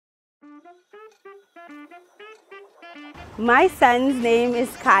My son's name is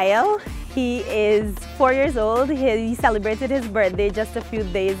Kyle. He is 4 years old. He celebrated his birthday just a few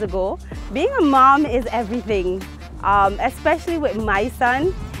days ago. Being a mom is everything, especially with my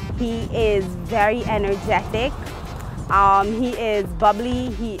son. He is very energetic. He is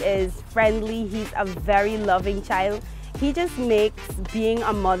bubbly, he is friendly, he's a very loving child. He just makes being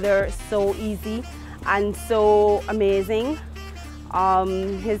a mother so easy and so amazing.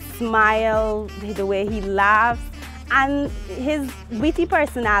 His smile, the way he laughs, and his witty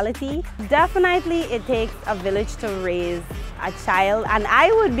personality. Definitely it takes a village to raise a child, and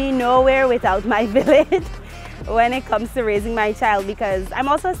I would be nowhere without my village when it comes to raising my child, because I'm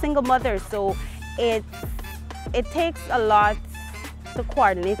also a single mother, so it takes a lot to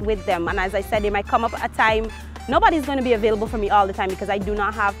coordinate with them. And as I said, there might come up a time nobody's going to be available for me all the time because I do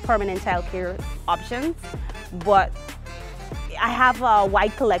not have permanent childcare options, but I have a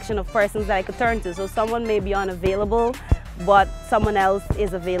wide collection of persons that I could turn to. So someone may be unavailable, but someone else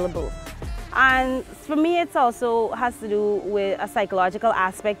is available. And for me, it also has to do with a psychological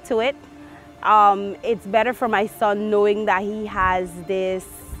aspect to it. It's better for my son knowing that he has this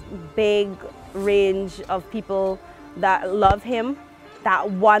big range of people that love him, that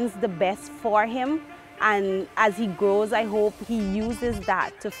wants the best for him. And as he grows, I hope he uses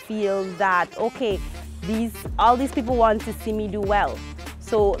that to feel that, okay, all these people want to see me do well.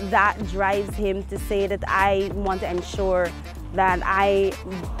 So that drives him to say that I want to ensure that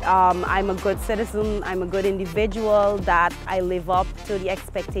I'm a good citizen, I'm a good individual, that I live up to the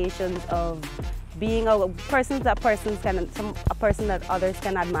expectations of being a person that others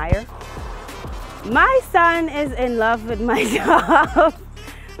can admire. My son is in love with my job.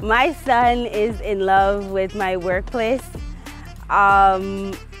 My son is in love with my workplace.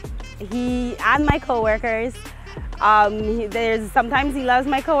 He and my coworkers. Sometimes he loves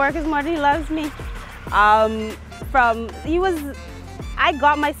my coworkers more than he loves me. I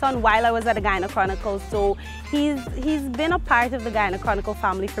got my son while I was at the Gyna Chronicle, so he's been a part of the Gyna Chronicle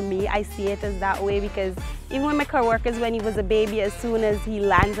family for me. I see it as that way because even with my coworkers, when he was a baby, as soon as he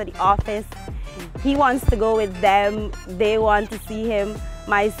lands at the office, he wants to go with them. They want to see him.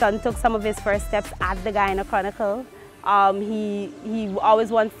 My son took some of his first steps at the Gyna Chronicle. He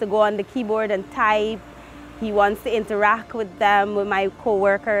always wants to go on the keyboard and type. He wants to interact with them, with my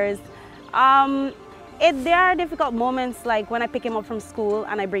co-workers. There are difficult moments like when I pick him up from school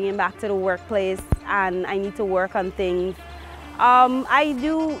and I bring him back to the workplace and I need to work on things. I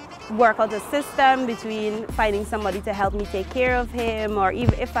do work out a system between finding somebody to help me take care of him, or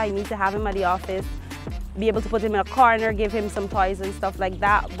even if I need to have him at the office, be able to put him in a corner, give him some toys and stuff like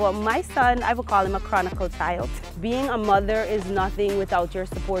that. But my son, I would call him a chronicle child. Being a mother is nothing without your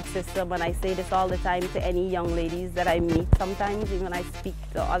support system, and I say this all the time to any young ladies that I meet sometimes, even when I speak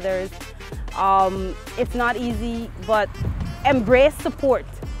to others. It's not easy, but embrace support.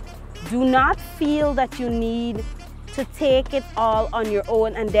 Do not feel that you need to take it all on your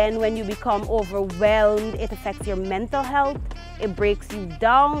own, and then when you become overwhelmed, it affects your mental health, it breaks you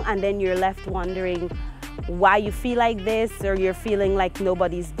down, and then you're left wondering why you feel like this, or you're feeling like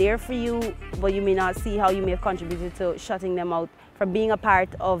nobody's there for you, but you may not see how you may have contributed to shutting them out from being a part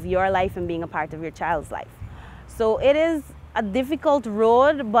of your life and being a part of your child's life. So it is a difficult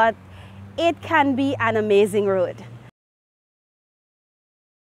road, but it can be an amazing road.